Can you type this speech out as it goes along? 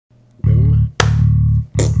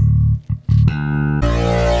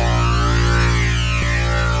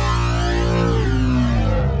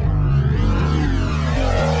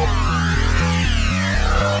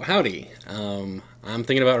I'm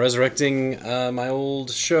thinking about resurrecting my old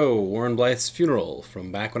show, Warren Blyth's Funeral,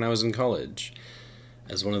 from back when I was in college,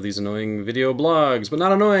 as one of these annoying video blogs, but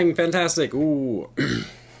not annoying, fantastic, ooh.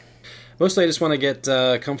 Mostly I just want to get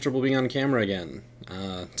comfortable being on camera again.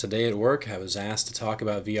 Today at work I was asked to talk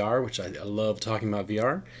about VR, which I love talking about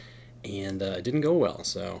VR, and it didn't go well,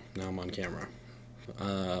 so now I'm on camera.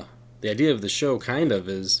 The idea of the show, kind of,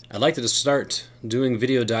 is I'd like to just start doing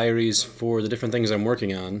video diaries for the different things I'm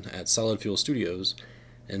working on at Solid Fuel Studios,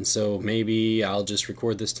 and so maybe I'll just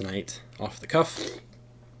record this tonight off the cuff,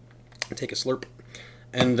 take a slurp,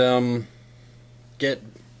 and get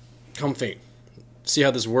comfy, see how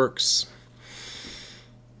this works.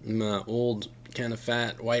 I'm an old, kind of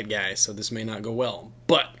fat white guy, so this may not go well,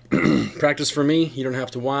 but practice for me. You don't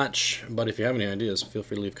have to watch, but if you have any ideas, feel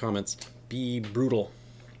free to leave comments. Be brutal.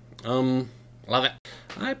 Love it.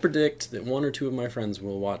 I predict that one or two of my friends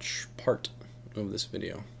will watch part of this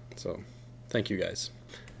video, so thank you guys.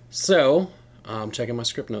 So, I'm checking my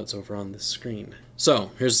script notes over on this screen.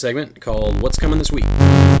 So, here's a segment called What's Coming This Week.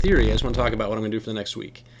 In theory, I just want to talk about what I'm going to do for the next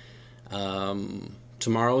week.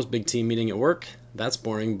 Tomorrow's big team meeting at work. That's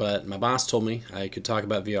boring, but my boss told me I could talk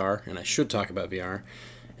about VR, and I should talk about VR,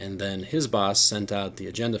 and then his boss sent out the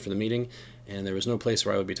agenda for the meeting, and there was no place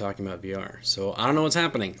where I would be talking about VR. So I don't know what's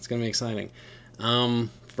happening. It's going to be exciting.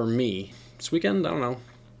 For me, this weekend, I don't know.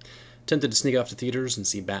 Tempted to sneak off to theaters and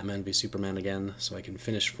see Batman v Superman again, so I can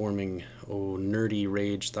finish forming, nerdy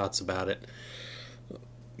rage thoughts about it.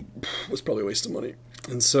 It was probably a waste of money.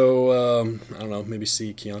 And so, I don't know, maybe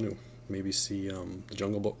see Keanu. Maybe see The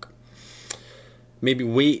Jungle Book. Maybe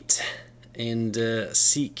wait and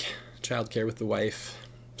seek childcare with the wife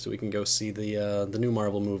so we can go see the new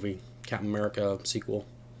Marvel movie. Captain America sequel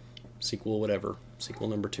whatever, sequel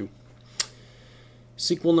number 2.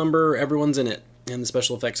 Sequel number, everyone's in it, and the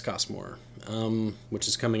special effects cost more, which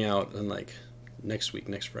is coming out in like next week,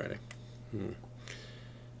 next Friday.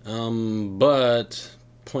 But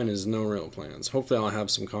point is, no real plans. Hopefully I'll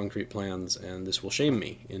have some concrete plans, and this will shame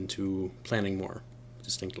me into planning more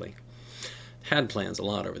distinctly. Had plans a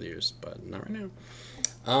lot over the years, but not right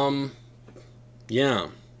now. Yeah,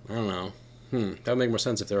 I don't know. That would make more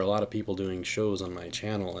sense if there are a lot of people doing shows on my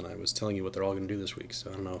channel and I was telling you what they're all going to do this week, so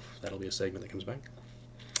I don't know if that'll be a segment that comes back.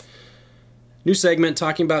 New segment,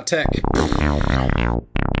 talking about tech.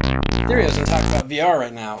 There he is, I'm talking about VR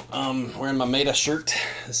right now. Wearing my Meta shirt.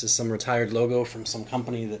 This is some retired logo from some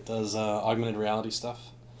company that does augmented reality stuff.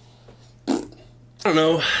 I don't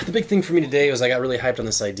know, the big thing for me today was I got really hyped on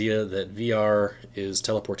this idea that VR is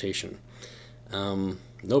teleportation.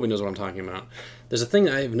 Nobody knows what I'm talking about. There's a thing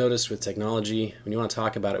I've noticed with technology, when you want to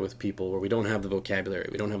talk about it with people, where we don't have the vocabulary,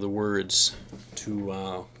 we don't have the words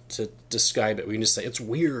to describe it. We can just say, it's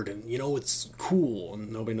weird, and it's cool,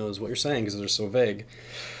 and nobody knows what you're saying because they're so vague.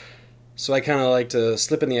 So I kind of like to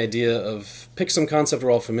slip in the idea of pick some concept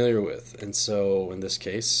we're all familiar with, and so in this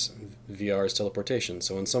case, VR is teleportation.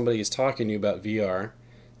 So when somebody is talking to you about VR,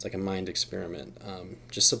 it's like a mind experiment.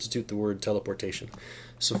 Just substitute the word teleportation.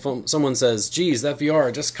 So someone says, geez, that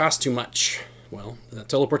VR just costs too much. Well, that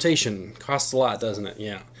teleportation costs a lot, doesn't it?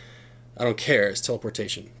 Yeah. I don't care. It's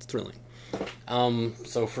teleportation. It's thrilling.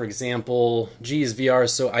 So for example, geez, VR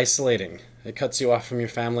is so isolating. It cuts you off from your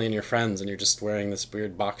family and your friends, and you're just wearing this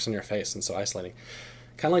weird box on your face and so isolating.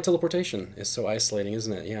 Kind of like teleportation is so isolating,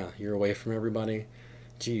 isn't it? Yeah, you're away from everybody.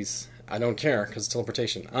 Geez, I don't care because it's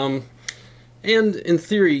teleportation. And in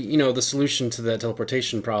theory, the solution to that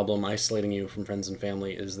teleportation problem, isolating you from friends and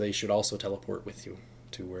family, is they should also teleport with you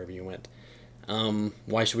to wherever you went.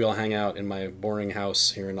 Why should we all hang out in my boring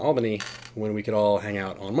house here in Albany when we could all hang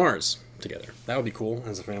out on Mars together? That would be cool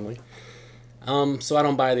as a family. So I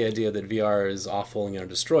don't buy the idea that VR is awful and going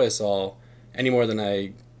to destroy us all any more than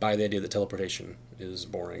I buy the idea that teleportation is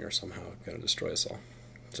boring or somehow going to destroy us all.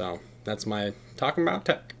 So that's my talking about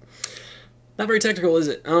tech. Not very technical, is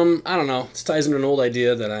it? I don't know. This ties into an old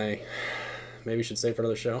idea that I maybe should save for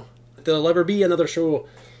another show. There'll ever be another show.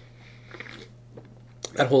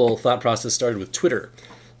 That whole thought process started with Twitter.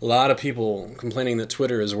 A lot of people complaining that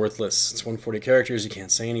Twitter is worthless. It's 140 characters, you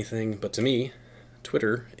can't say anything. But to me,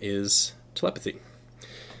 Twitter is telepathy.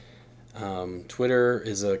 Twitter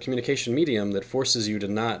is a communication medium that forces you to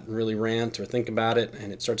not really rant or think about it,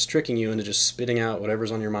 and it starts tricking you into just spitting out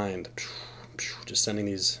whatever's on your mind. Just sending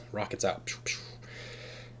these rockets out.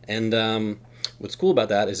 And what's cool about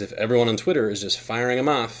that is if everyone on Twitter is just firing them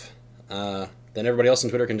off, then everybody else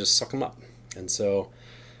on Twitter can just suck them up. And so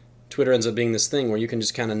Twitter ends up being this thing where you can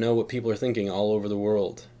just kind of know what people are thinking all over the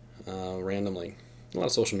world randomly. A lot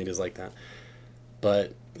of social media is like that.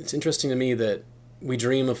 But it's interesting to me that we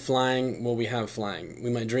dream of flying, well, we have flying. We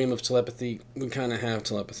might dream of telepathy, we kind of have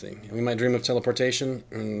telepathy. And we might dream of teleportation,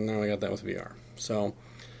 and now we got that with VR. So,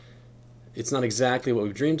 it's not exactly what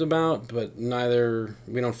we've dreamed about, but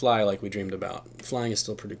we don't fly like we dreamed about. Flying is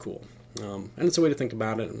still pretty cool. And it's a way to think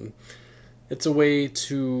about it, and it's a way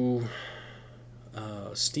to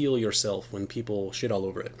steel yourself when people shit all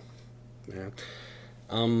over it. Yeah.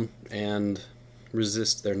 And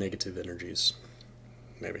resist their negative energies.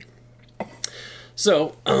 Maybe.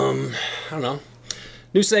 So, I don't know.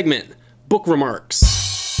 New segment, book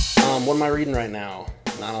remarks. What am I reading right now?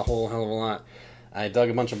 Not a whole hell of a lot. I dug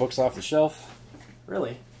a bunch of books off the shelf.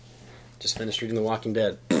 Really? Just finished reading The Walking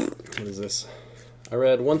Dead. What is this? I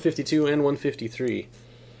read 152 and 153.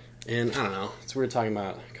 And I don't know, it's weird talking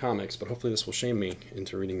about comics, but hopefully this will shame me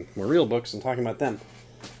into reading more real books and talking about them.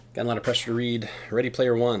 Got a lot of pressure to read Ready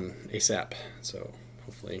Player One ASAP, so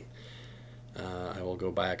hopefully I will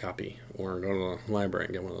go buy a copy or go to the library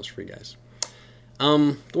and get one of those free guys.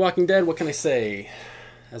 The Walking Dead, what can I say?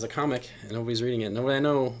 As a comic, and nobody's reading it. Nobody I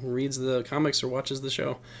know reads the comics or watches the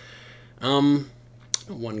show. One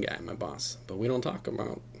guy, my boss, but we don't talk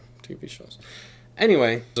about TV shows.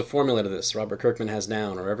 Anyway, there's a formula to this Robert Kirkman has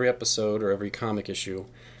down, or every episode or every comic issue.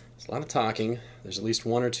 There's a lot of talking, there's at least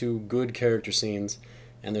one or two good character scenes,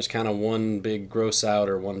 and there's kind of one big gross out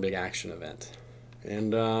or one big action event.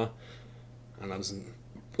 And, I don't know,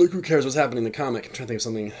 like, who cares what's happening in the comic? I'm trying to think of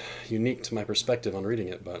something unique to my perspective on reading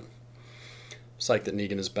it, but psyched that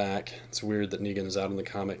Negan is back. It's weird that Negan is out in the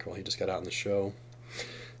comic while he just got out in the show.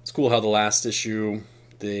 It's cool how the last issue,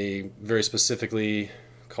 they very specifically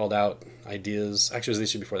called out ideas. Actually, it was the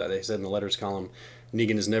issue before that. They said in the letters column,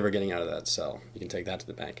 Negan is never getting out of that cell. You can take that to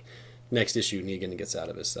the bank. Next issue, Negan gets out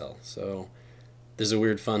of his cell. So there's a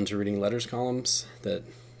weird fun to reading letters columns that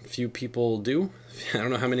few people do. I don't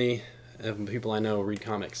know how many people I know read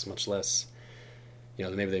comics, much less,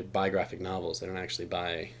 maybe they buy graphic novels. They don't actually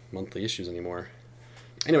buy monthly issues anymore.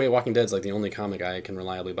 Anyway, Walking Dead's like the only comic I can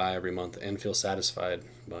reliably buy every month and feel satisfied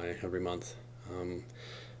by every month.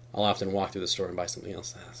 I'll often walk through the store and buy something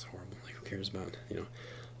else. That's horrible. Like, who cares about,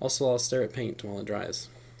 Also, I'll stare at paint while it dries.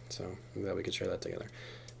 So, I'm glad we could share that together.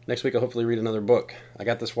 Next week, I'll hopefully read another book. I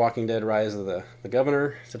got this Walking Dead Rise of the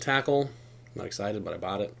Governor to tackle. I'm not excited, but I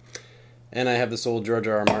bought it. And I have this old George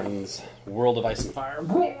R. R. Martin's World of Ice and Fire.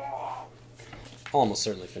 I'll almost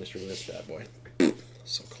certainly finish reading this bad boy.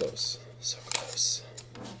 So close. So close.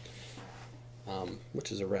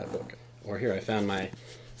 Which is a rad book. Or here, I found my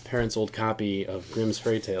parents' old copy of Grimm's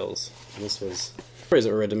Fairy Tales. And this was stories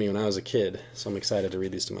that were read to me when I was a kid, so I'm excited to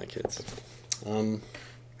read these to my kids.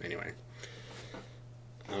 Anyway.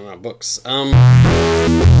 I don't know, books. I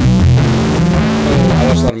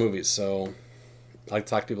watch a lot of movies, so I like to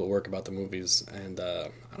talk to people at work about the movies, and I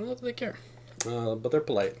don't know if they care. But they're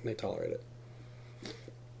polite, they tolerate it.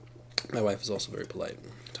 My wife is also very polite.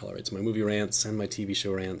 Tolerates my movie rants and my TV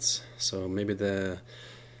show rants, so maybe this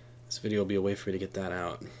video will be a way for me to get that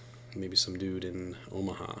out. Maybe some dude in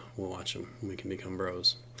Omaha will watch them, and we can become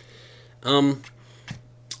bros. I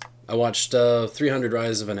watched 300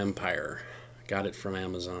 Rise of an Empire. Got it from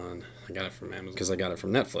Amazon. I got it from Amazon because I got it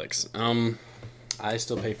from Netflix. I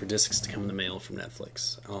still pay for discs to come in the mail from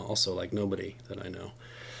Netflix. Also, like nobody that I know.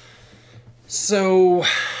 So,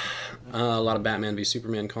 a lot of Batman v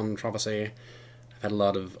Superman controversy. I've had a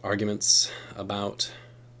lot of arguments about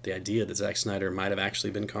the idea that Zack Snyder might have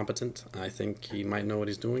actually been competent. I think he might know what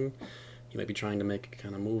he's doing. He might be trying to make a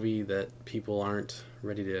kind of movie that people aren't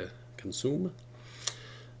ready to consume.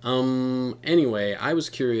 Anyway, I was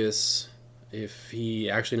curious if he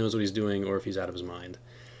actually knows what he's doing or if he's out of his mind.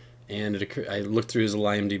 And I looked through his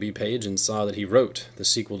IMDb page and saw that he wrote the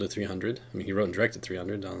sequel to 300. I mean, he wrote and directed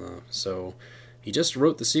 300. So he just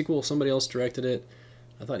wrote the sequel. Somebody else directed it.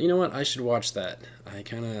 I thought, you know what? I should watch that. I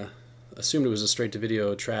kind of assumed it was a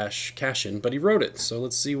straight-to-video trash cash-in, but he wrote it. So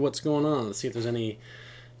let's see what's going on. Let's see if there's any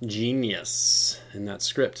genius in that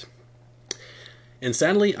script. And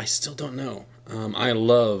sadly, I still don't know. I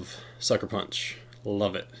love Sucker Punch.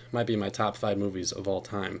 Love it. Might be my top 5 movies of all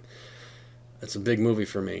time. It's a big movie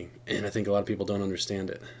for me, and I think a lot of people don't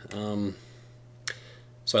understand it.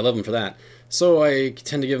 So I love him for that. So I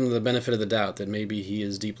tend to give him the benefit of the doubt that maybe he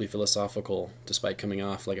is deeply philosophical, despite coming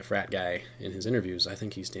off like a frat guy in his interviews. I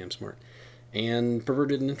think he's damn smart. And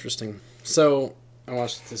perverted and interesting. So I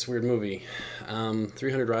watched this weird movie,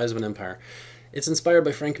 300 Rise of an Empire. It's inspired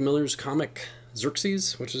by Frank Miller's comic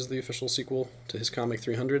Xerxes, which is the official sequel to his comic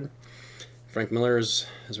 300. Frank Miller, as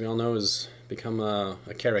we all know, has become a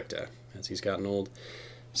character as he's gotten old.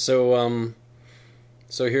 So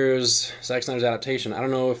here's Zack Snyder's adaptation. I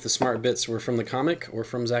don't know if the smart bits were from the comic or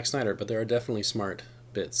from Zack Snyder, but there are definitely smart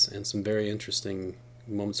bits and some very interesting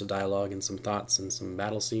moments of dialogue and some thoughts and some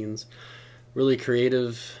battle scenes. Really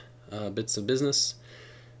creative bits of business.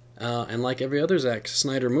 And like every other Zack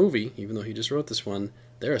Snyder movie, even though he just wrote this one,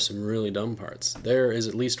 there are some really dumb parts. There is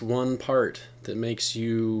at least one part that makes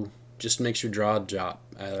your jaw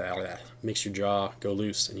go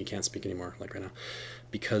loose and you can't speak anymore, like right now,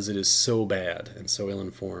 because it is so bad and so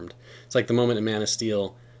ill-informed. It's like the moment in Man of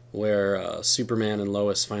Steel where Superman and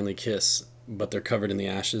Lois finally kiss, but they're covered in the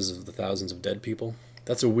ashes of the thousands of dead people.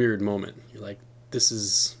 That's a weird moment. You're like, this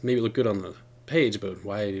is, maybe it looked good on the page, but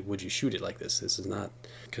why would you shoot it like this? This is not,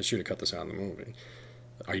 because should have cut this out in the movie.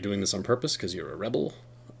 Are you doing this on purpose because you're a rebel?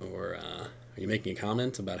 Or are you making a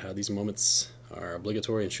comment about how these moments are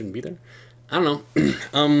obligatory and shouldn't be there? I don't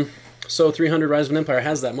know. So 300 Rise of an Empire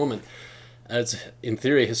has that moment. It's, in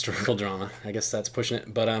theory, historical drama. I guess that's pushing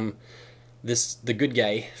it. But the good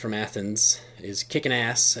guy from Athens is kicking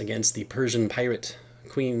ass against the Persian pirate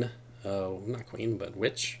queen. Not queen, but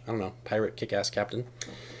witch. I don't know. Pirate kick-ass captain.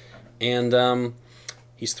 And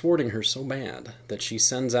he's thwarting her so bad that she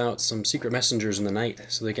sends out some secret messengers in the night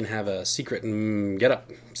so they can have a secret They can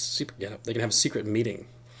have a secret meeting.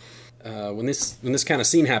 When this kind of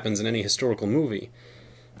scene happens in any historical movie,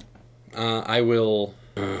 I will,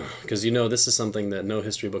 because this is something that no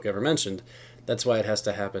history book ever mentioned. That's why it has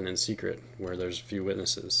to happen in secret, where there's a few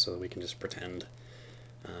witnesses, so that we can just pretend.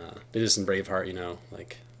 They did this in Braveheart,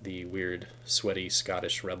 like the weird, sweaty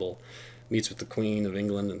Scottish rebel meets with the Queen of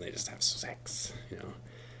England, and they just have sex,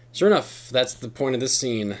 Sure enough, that's the point of this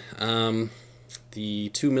scene. The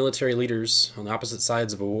two military leaders on opposite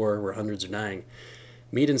sides of a war where hundreds are dying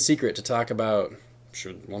meet in secret to talk about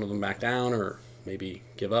should one of them back down or maybe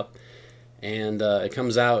give up. And it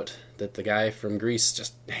comes out that the guy from Greece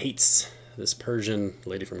just hates this Persian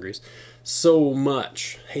lady from Greece so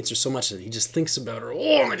much, hates her so much that he just thinks about her.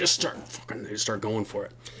 Oh, and they just start going for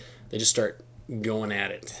it. They just start going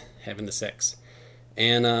at it, having the sex.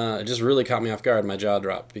 And it just really caught me off guard. My jaw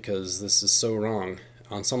dropped because this is so wrong.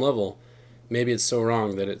 On some level, maybe it's so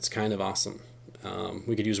wrong that it's kind of awesome.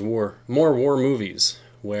 We could use more war movies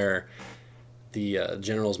where the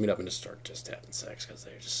generals meet up and just start having sex because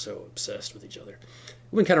they're just so obsessed with each other. It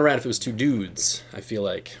would have been kind of rad if it was two dudes, I feel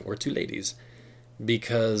like, or two ladies,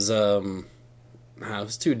 because it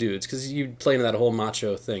was two dudes, because you play into that whole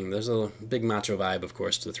macho thing. There's a big macho vibe, of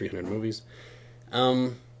course, to the 300 movies.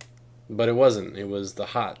 But it wasn't. It was the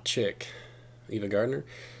hot chick, Eva Gardner,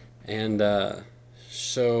 and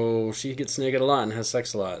so she gets naked a lot and has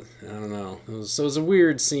sex a lot. I don't know. It was a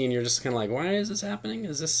weird scene. You're just kind of like, why is this happening?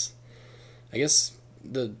 Is this... I guess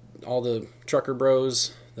all the trucker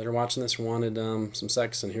bros that are watching this wanted some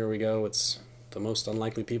sex, and here we go. It's the most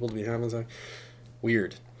unlikely people to be having sex.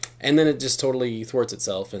 Weird. And then it just totally thwarts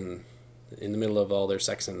itself, and in the middle of all their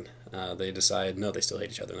sexing, they decide, no, they still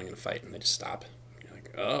hate each other, and they're going to fight, and they just stop.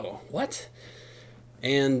 Oh, what?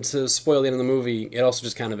 And to spoil the end of the movie, it also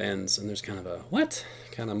just kind of ends, and there's kind of a what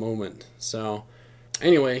kind of moment. So,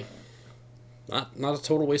 anyway, not a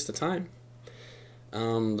total waste of time.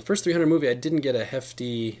 The first 300 movie, I didn't get a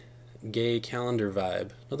hefty gay calendar vibe.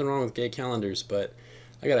 Nothing wrong with gay calendars, but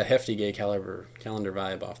I got a hefty gay calendar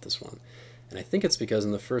vibe off this one. And I think it's because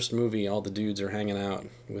in the first movie, all the dudes are hanging out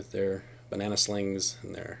with their banana slings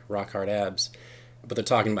and their rock-hard abs. But they're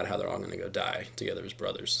talking about how they're all going to go die together as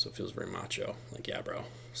brothers, so it feels very macho. Like, yeah, bro,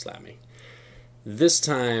 slap me. This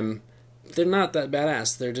time, they're not that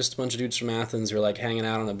badass. They're just a bunch of dudes from Athens who are, like, hanging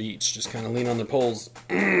out on a beach, just kind of leaning on their poles.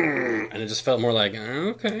 And it just felt more like,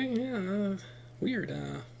 okay, yeah, weird.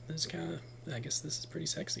 This kind of, I guess this is pretty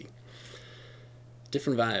sexy.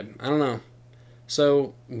 Different vibe. I don't know.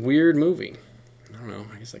 So, weird movie. I don't know,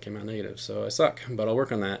 I guess that came out negative, so I suck, but I'll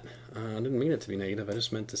work on that. I didn't mean it to be negative, I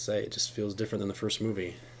just meant to say it just feels different than the first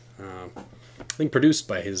movie. I think produced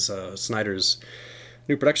by his Snyder's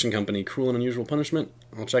new production company, Cruel and Unusual Punishment.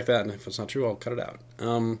 I'll check that, and if it's not true, I'll cut it out.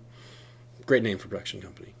 Great name for production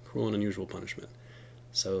company, Cruel and Unusual Punishment.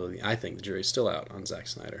 So I think the jury's still out on Zack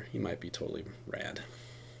Snyder. He might be totally rad.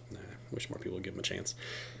 I wish more people would give him a chance.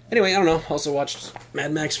 Anyway, I don't know, also watched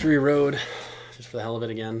Mad Max Fury Road, just for the hell of it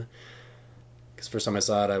again. Because first time I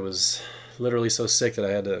saw it, I was literally so sick that I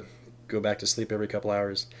had to go back to sleep every couple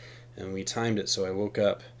hours. And we timed it, so I woke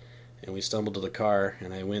up, and we stumbled to the car,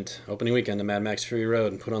 and I went opening weekend to Mad Max Fury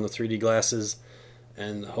Road and put on the 3D glasses.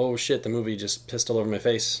 And oh shit, the movie just pissed all over my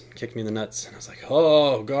face, kicked me in the nuts. And I was like,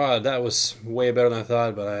 oh god, that was way better than I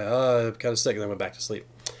thought, but I'm kind of sick, and then I went back to sleep.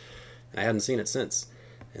 And I hadn't seen it since.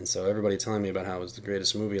 And so everybody telling me about how it was the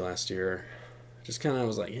greatest movie last year, just kind of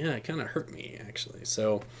was like, yeah, it kind of hurt me, actually.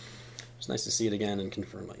 So it's nice to see it again and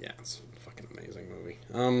confirm, like, yeah, it's a fucking amazing movie.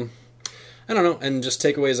 I don't know, and just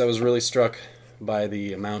takeaways, I was really struck by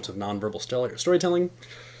the amount of nonverbal storytelling.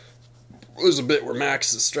 There's a bit where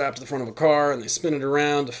Max is strapped to the front of a car, and they spin it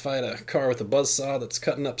around to fight a car with a buzzsaw that's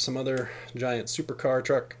cutting up some other giant supercar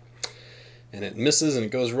truck. And it misses, and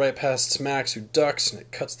it goes right past Max, who ducks, and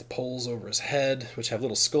it cuts the poles over his head, which have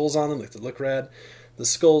little skulls on them, like they look rad. The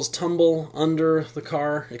skulls tumble under the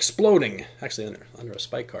car, exploding. Actually, under a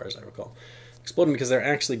spike car, as I recall. Exploding because there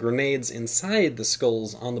are actually grenades inside the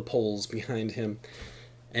skulls on the poles behind him.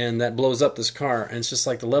 And that blows up this car, and it's just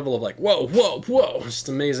like the level of like, whoa, whoa, whoa. It's just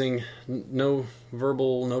amazing. No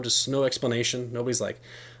verbal, no explanation. Nobody's like,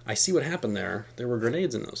 I see what happened there. There were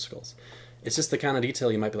grenades in those skulls. It's just the kind of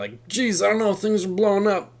detail you might be like, geez, I don't know, things are blowing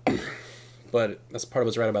up. But that's part of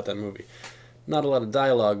what's right about that movie. Not a lot of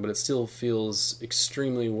dialogue, but it still feels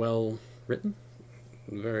extremely well written.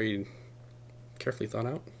 Very carefully thought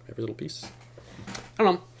out, every little piece. I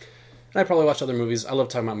don't know. I probably watch other movies. I love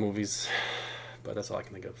talking about movies, but that's all I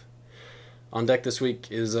can think of. On deck this week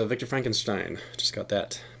is Victor Frankenstein. Just got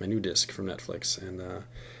that, my new disc from Netflix, and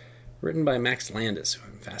written by Max Landis, who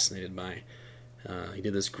I'm fascinated by. He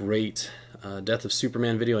did this great Death of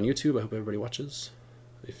Superman video on YouTube. I hope everybody watches,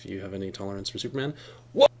 if you have any tolerance for Superman.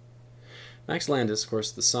 What? Max Landis, of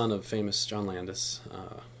course, the son of famous John Landis,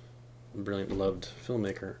 brilliant, beloved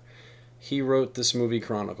filmmaker. He wrote this movie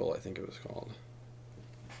Chronicle, I think it was called.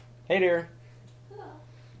 Hey, dear. Hello.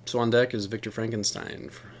 So on deck is Victor Frankenstein,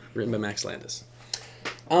 written by Max Landis.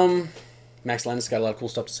 Max Landis got a lot of cool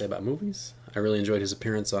stuff to say about movies. I really enjoyed his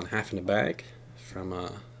appearance on Half in a Bag from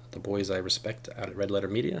The Boys I Respect out at Red Letter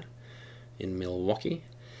Media in Milwaukee.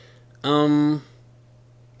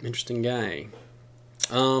 Interesting guy.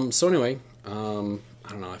 So anyway, I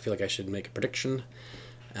don't know, I feel like I should make a prediction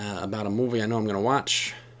about a movie I know I'm going to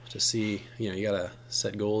watch to see, you gotta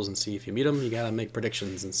set goals and see if you meet them. You gotta make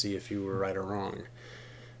predictions and see if you were right or wrong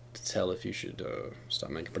to tell if you should stop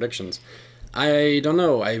making predictions. I don't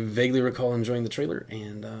know. I vaguely recall enjoying the trailer,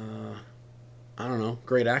 and I don't know,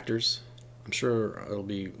 great actors. I'm sure it'll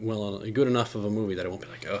be good enough of a movie that it won't be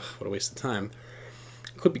like, ugh, what a waste of time.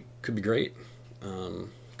 Could be great.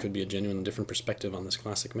 Could be a genuine different perspective on this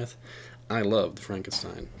classic myth. I love the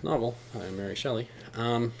Frankenstein novel by Mary Shelley.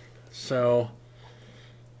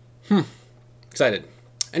 Excited.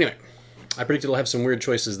 Anyway, I predict it'll have some weird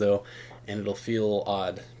choices, though, and it'll feel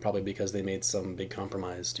odd, probably because they made some big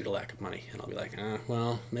compromise due to lack of money. And I'll be like,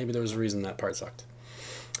 well, maybe there was a reason that part sucked.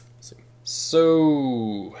 Let's see.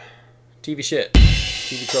 So, TV shit,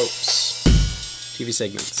 TV tropes, TV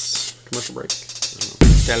segments, commercial break,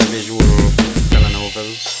 televisual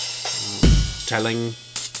telenovels, telling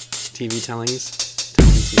TV tellings,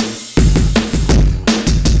 telling TV.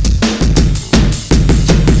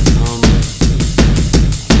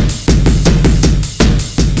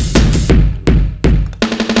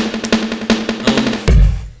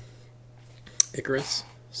 Icarus,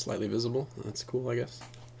 slightly visible. That's cool, I guess.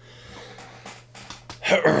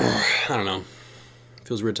 I don't know. It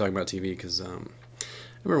feels weird talking about TV because I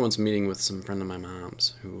remember once meeting with some friend of my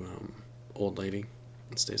mom's, who old lady,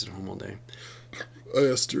 and stays at home all day. I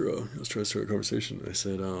asked her. I was trying to start a conversation. I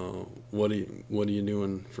said, "What are you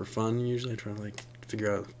doing for fun?" Usually, I try to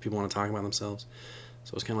figure out if people want to talk about themselves.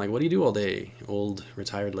 So it's kind of like, "What do you do all day, old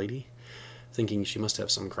retired lady?" Thinking she must have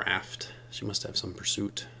some craft. She must have some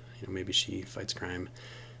pursuit. Maybe she fights crime,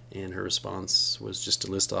 and her response was just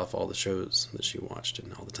to list off all the shows that she watched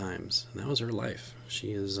and all the times. And that was her life.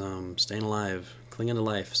 She is staying alive, clinging to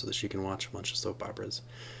life so that she can watch a bunch of soap operas.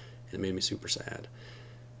 And it made me super sad.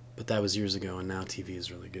 But that was years ago, and now TV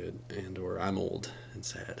is really good, or I'm old and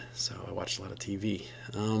sad, so I watched a lot of TV.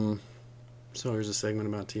 So here's a segment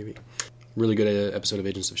about TV. Really good episode of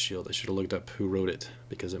Agents of S.H.I.E.L.D. I should have looked up who wrote it,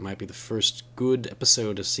 because it might be the first good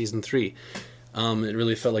episode of Season 3. It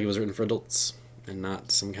really felt like it was written for adults, and not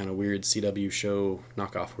some kind of weird CW show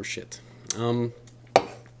knockoff horseshit.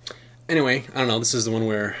 Anyway, I don't know, this is the one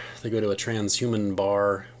where they go to a transhuman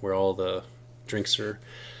bar where all the drinks are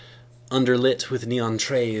underlit with neon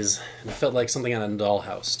trays, and it felt like something out of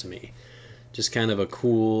Dollhouse to me. Just kind of a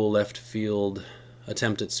cool left field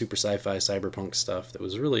attempt at super sci-fi cyberpunk stuff that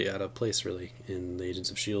was really out of place, really, in the Agents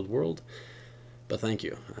of S.H.I.E.L.D. world. But thank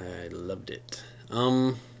you, I loved it.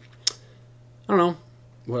 I don't know.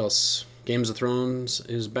 What else? Games of Thrones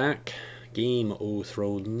is back. Game o'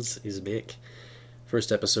 Thrones is back.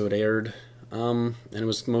 First episode aired. And it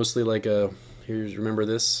was mostly like a, here's, remember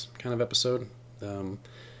this kind of episode.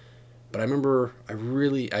 But I remember I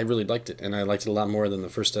really liked it. And I liked it a lot more than the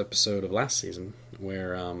first episode of last season,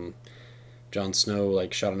 where Jon Snow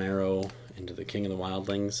shot an arrow into the King of the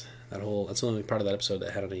Wildlings. That's the only part of that episode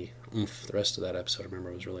that had any oomph. The rest of that episode, I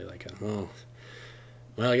remember, was really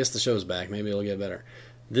well, I guess the show's back. Maybe it'll get better.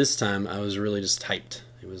 This time I was really just hyped.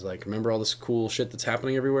 It was like, remember all this cool shit that's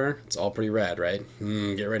happening everywhere? It's all pretty rad, right?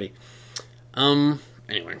 Get ready.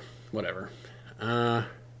 Anyway, whatever. What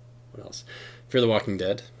else? Fear the Walking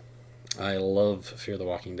Dead. I love Fear the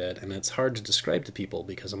Walking Dead, and it's hard to describe to people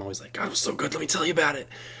because I'm always like, God, it was so good, let me tell you about it.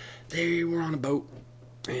 They were on a boat,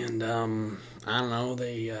 and, I don't know,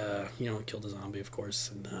 they, killed a zombie, of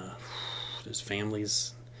course, and, there's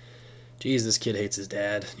families. Geez, this kid hates his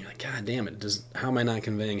dad. And you're like, God damn it, how am I not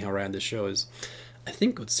conveying how rad this show is? I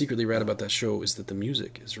think what's secretly rad about that show is that the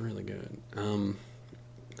music is really good.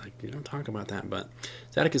 You don't talk about that, but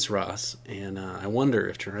it's Atticus Ross, and I wonder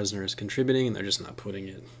if Trent Reznor is contributing, and they're just not putting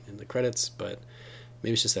it in the credits, but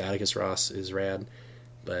maybe it's just that Atticus Ross is rad,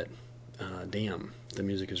 but damn, the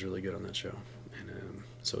music is really good on that show, and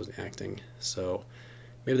so is the acting, so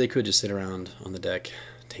maybe they could just sit around on the deck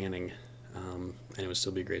tanning, and it would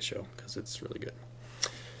still be a great show, because it's really good.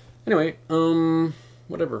 Anyway,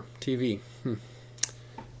 whatever, TV.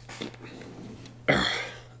 Let's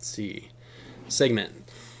see. Segment.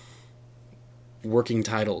 Working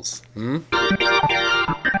titles. The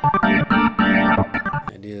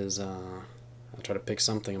idea is I'll try to pick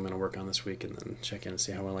something I'm going to work on this week and then check in and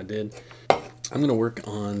see how well I did. I'm going to work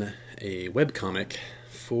on a webcomic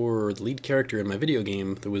for the lead character in my video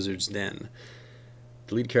game, The Wizard's Den.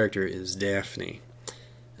 The lead character is Daphne,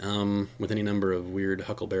 with any number of weird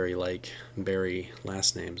Huckleberry-like berry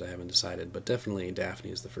last names I haven't decided, but definitely Daphne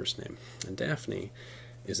is the first name. And Daphne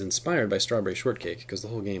is inspired by Strawberry Shortcake, because the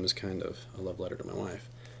whole game is kind of a love letter to my wife.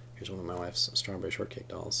 Here's one of my wife's Strawberry Shortcake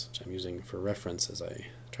dolls, which I'm using for reference as I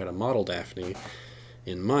try to model Daphne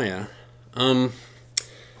in Maya. But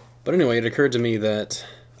anyway, it occurred to me that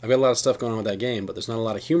I've got a lot of stuff going on with that game, but there's not a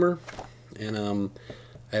lot of humor, and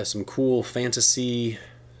I have some cool fantasy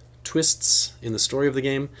twists in the story of the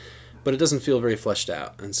game, but it doesn't feel very fleshed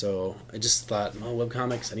out, and so I just thought, oh,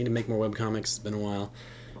 webcomics, I need to make more webcomics, it's been a while.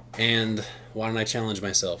 And why don't I challenge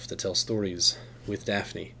myself to tell stories with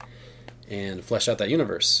Daphne and flesh out that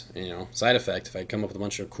universe? Side effect, if I come up with a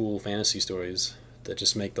bunch of cool fantasy stories that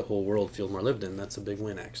just make the whole world feel more lived in, that's a big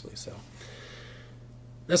win, actually. So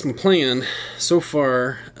that's my plan. So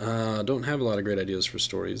far, don't have a lot of great ideas for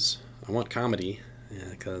stories. I want comedy,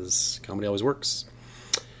 because comedy always works.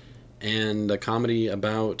 And a comedy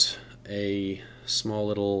about a small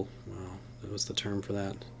little, what's the term for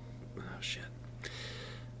that? Oh, shit.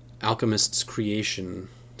 Alchemist's creation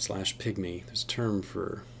 / pygmy. There's a term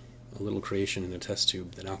for a little creation in a test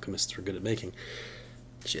tube that alchemists were good at making.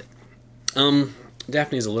 Shit.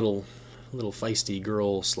 Daphne's a little feisty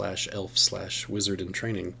girl / elf / wizard in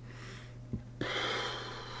training.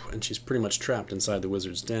 And she's pretty much trapped inside the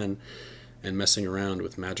wizard's den and messing around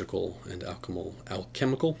with magical and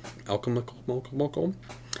alchemical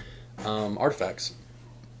artifacts.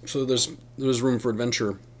 So there's room for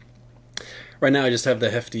adventure. Right now, I just have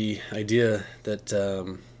the hefty idea that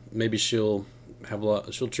maybe she'll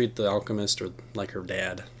treat the alchemist or like her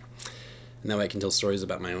dad, and that way I can tell stories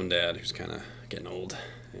about my own dad, who's kind of getting old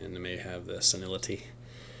and may have the senility.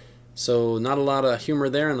 So not a lot of humor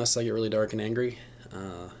there, unless I get really dark and angry,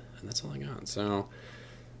 and that's all I got. So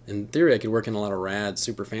in theory, I could work in a lot of rad,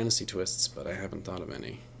 super fantasy twists, but I haven't thought of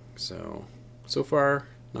any. So far,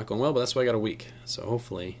 not going well, but that's why I got a week. So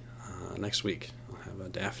hopefully, next week I'll have a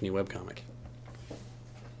Daphne webcomic.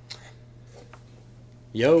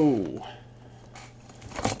 Yo!